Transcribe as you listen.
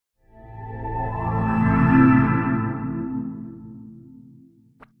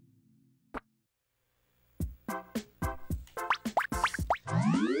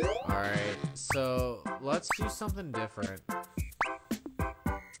Alright, so let's do something different. Just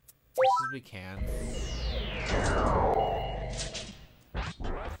as we can.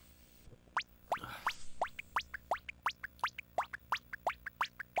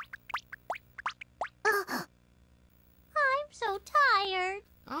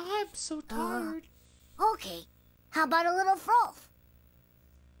 I'm so tired. Okay, how about a little froth?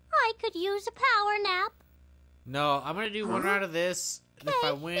 I could use a power nap. No, I'm gonna do one out of this. If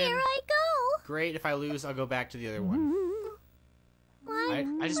I win, Here I go. great. If I lose, I'll go back to the other one. I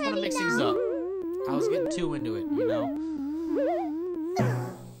just want to ready mix things now. up. I was getting too into it, you know?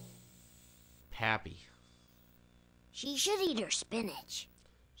 Pappy. She should eat her spinach.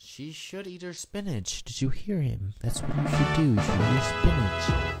 She should eat her spinach. Did you hear him? That's what you should do. You should eat your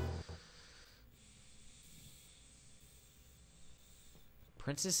spinach.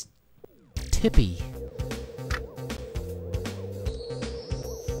 Princess Tippy.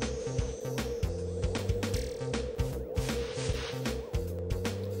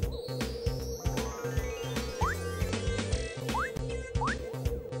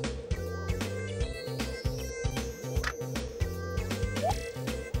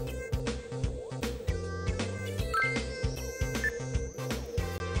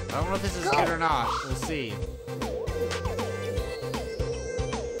 I don't know if this is good or not. We'll see.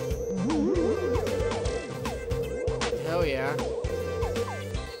 Hell yeah.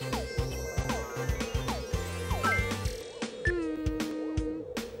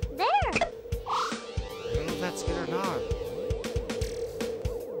 There. I don't know if that's good or not.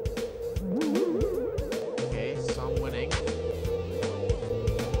 Okay, so I'm winning.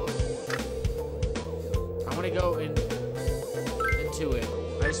 I want to go into it.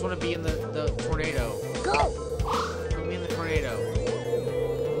 I just want to be in the tornado. Go. I want to be in the tornado.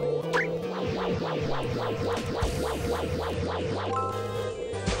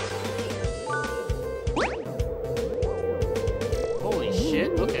 Holy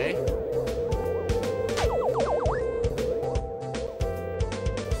shit, okay.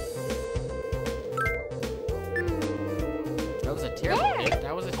 That was a terrible hit.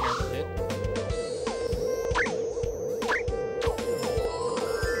 That was a terrible hit.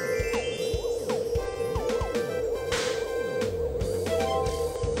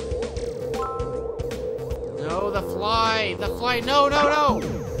 No, the fly! The fly! No, no, no!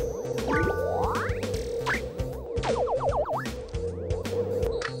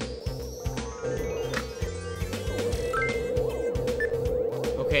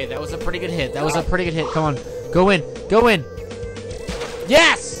 Okay, that was a pretty good hit. That was a pretty good hit. Come on. Go in. Go in.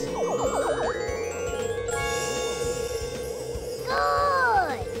 Yes!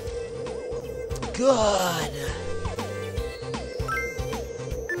 Good. Good.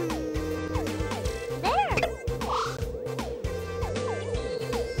 There.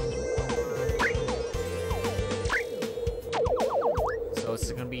 So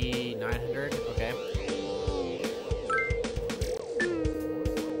it's gonna be 900. Okay.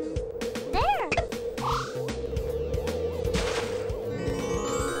 There.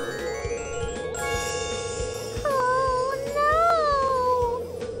 Oh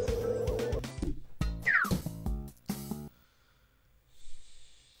no.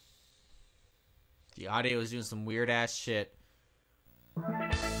 The audio is doing some weird ass shit. There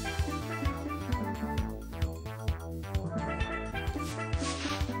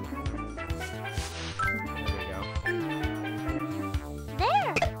we go.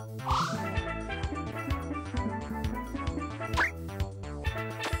 There.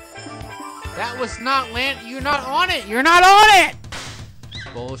 That was not land. You're not on it. You're not on it.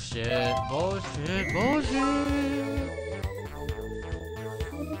 Bullshit. Bullshit. Bullshit.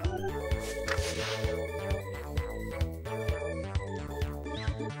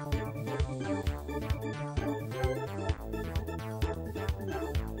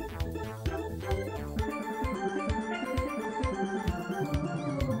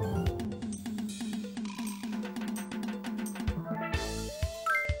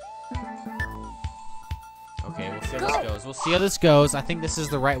 Okay, we'll see how this goes. We'll see how this goes. I think this is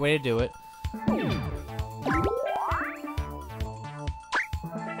the right way to do it.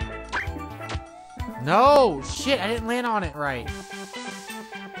 No! Shit, I didn't land on it right.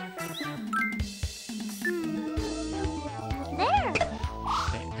 There.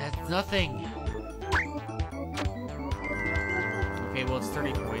 That's nothing. Okay, well, it's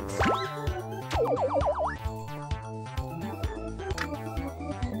 30 points.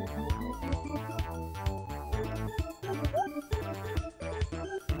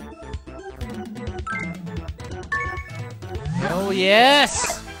 Oh,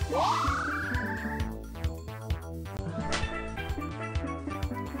 yes!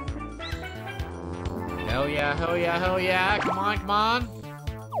 yeah, hell yeah, hell yeah. Come on, come on.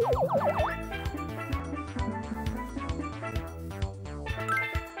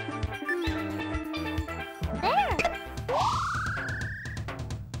 There.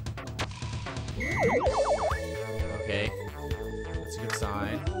 Okay. That's a good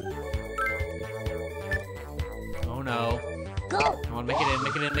sign. Oh no. Go. Come on, make it in,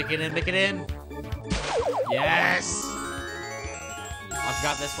 make it in, make it in, make it in. Yes! I've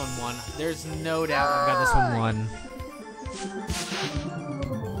got this one won. There's no doubt I've got this one won.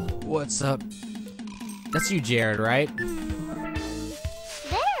 What's up? That's you, Jared, right? There.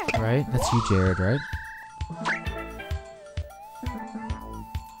 Right? That's you, Jared, right?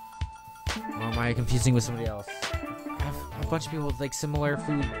 Or am I confusing with somebody else? I have a bunch of people with like similar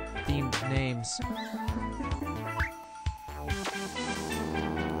food-themed names.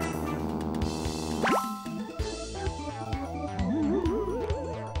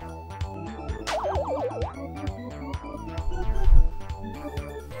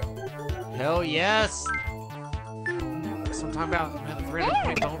 Hell yes! That's what I'm talking about. Man, the 300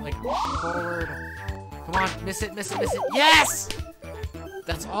 point bone, like, forward. Come on, miss it, miss it, miss it. Yes!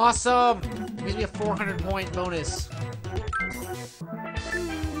 That's awesome! It gives me a 400 point bonus.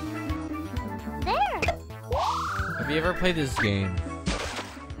 There. Have you ever played this game?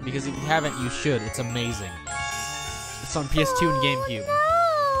 Because if you haven't, you should. It's amazing. It's on PS2 and GameCube. No.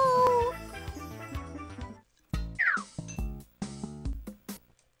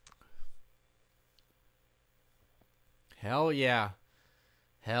 Hell yeah.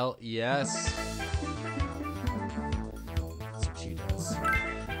 Hell yes. That's what she does.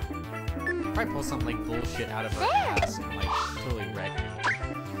 Probably pull some like bullshit out of her ass and like totally wreck me.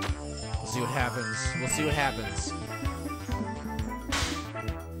 We'll see what happens. We'll see what happens.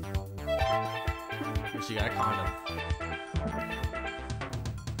 Oh, she got a condom.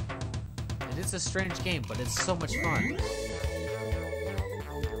 It is a strange game, but it's so much fun.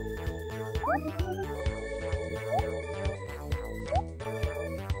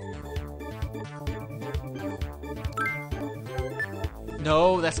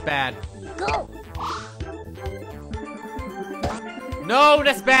 No, that's bad. Go. No,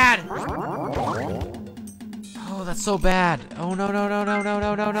 that's bad. Oh, that's so bad. Oh no no no no no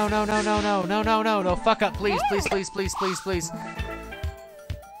no no no no no no no no no no no fuck up, please, please, please, please, please, please.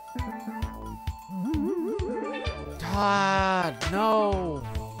 God, no.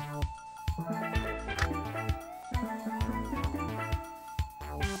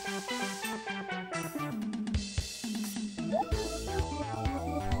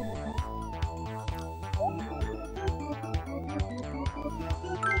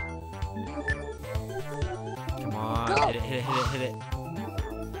 Come on, hit it, hit it, hit it, hit it.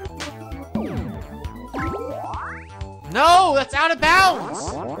 No, that's out of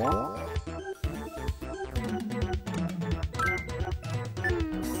bounds.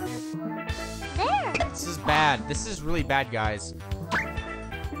 There. This is bad. This is really bad, guys.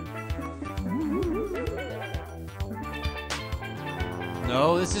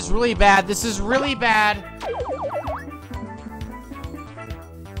 No, this is really bad. This is really bad.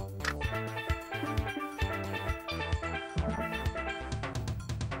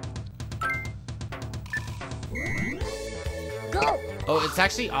 Go. Oh, it's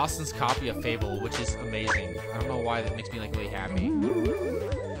actually Austin's copy of Fable, which is amazing. I don't know why that makes me like really happy.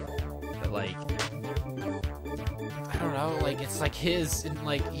 But like, I don't know, like it's like his, and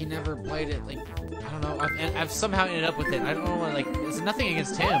like he never played it. Like I don't know, I've somehow ended up with it. I don't know, like it's nothing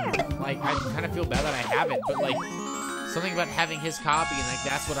against him. Like I kind of feel bad that I have it, but like something about having his copy and like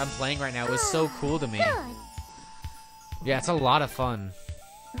that's what I'm playing right now is so cool to me. Good. Yeah, it's a lot of fun.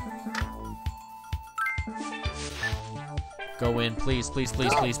 Go in, please, please,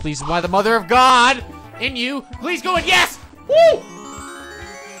 please, please, please. By the mother of God in you, please go in. Yes! Woo!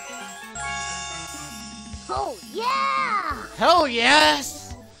 Oh yeah. Hell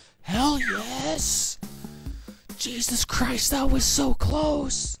yes! Hell yes! Jesus Christ, that was so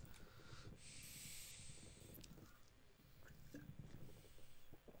close.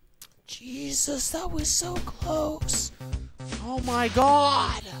 Jesus, that was so close. Oh my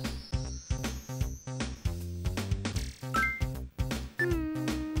God.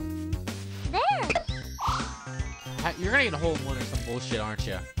 There. You're gonna get a hole in one or some bullshit, aren't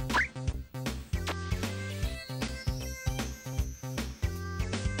you?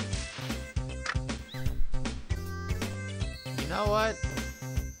 You know what?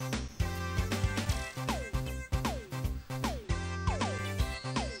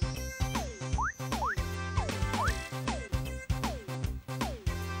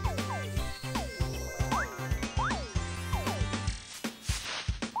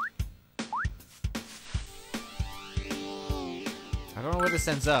 I don't know where this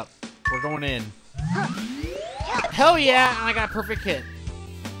ends up. We're going in. Hell yeah! And I got a perfect hit.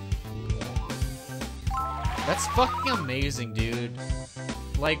 That's fucking amazing, dude.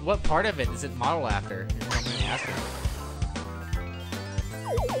 Like, what part of it is it modeled after? I'm gonna ask her.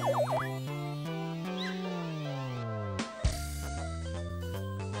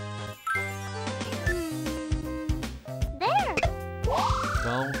 There.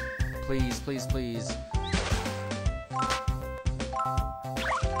 Don't. Please, please, please.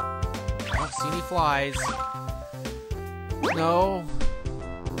 I don't see any flies. No.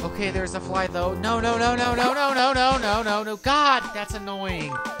 Okay, there's a fly though. No, no, no, no, no, no, no, no, no, no, no. God, that's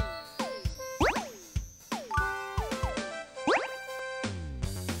annoying.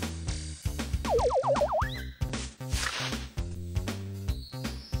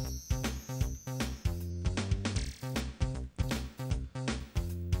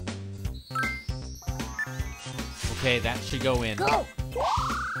 Okay, that should go in. Go.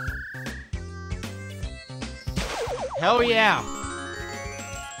 Hell yeah.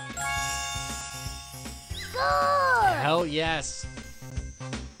 Good. Hell yes.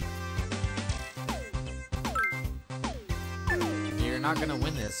 You're not gonna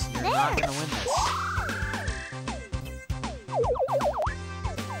win this. You're not gonna win this.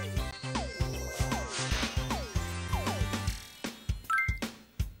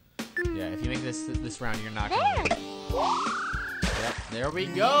 Yeah, if you make this round, you're not gonna win. Yep, there we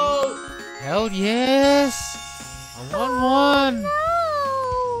go. Hell yes. A 1-1.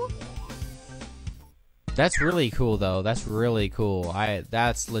 No. That's really cool though. That's really cool.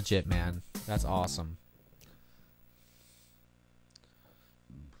 That's legit, man. That's awesome.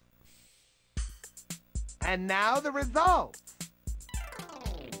 And now the results.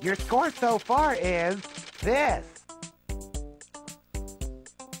 Your score so far is this.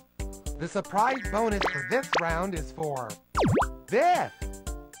 The surprise bonus for this round is for this.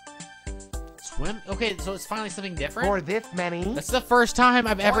 Swim? Okay, so it's finally something different? For this many. That's the first time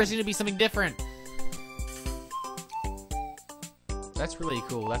I've ever seen it be something different. That's really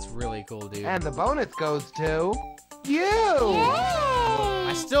cool. That's really cool, dude. And the bonus goes to you. Yay.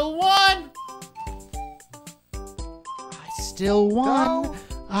 I still won! I still won! So,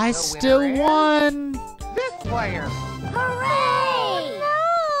 I the still winner is- won! This player. Hooray. No.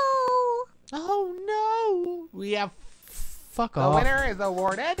 Oh no! We have... Fuck The off. winner is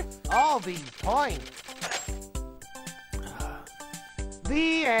awarded all these points.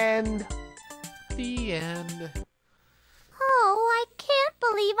 The end. The end. Oh, I can't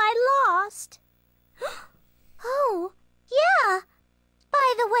believe I lost. Oh, yeah.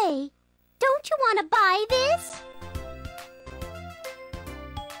 By the way, don't you want to buy this?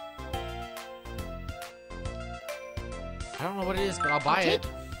 I don't know what it is, but I'll buy it.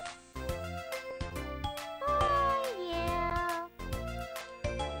 Yeah.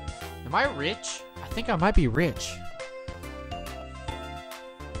 Am I rich? I think I might be rich.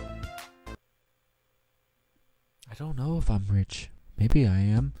 I don't know if I'm rich. Maybe I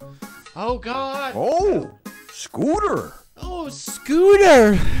am. Oh god! Oh, Scooter. Oh,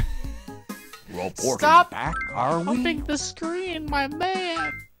 Scooter! Reporting Stop back, are we? Humping the screen, my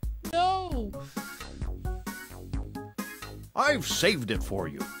man! No! I've saved it for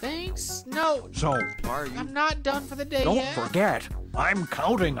you. Thanks? No! So, are you? I'm not done for the day Don't yet. forget, I'm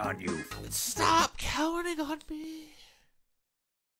counting on you. Stop counting on me!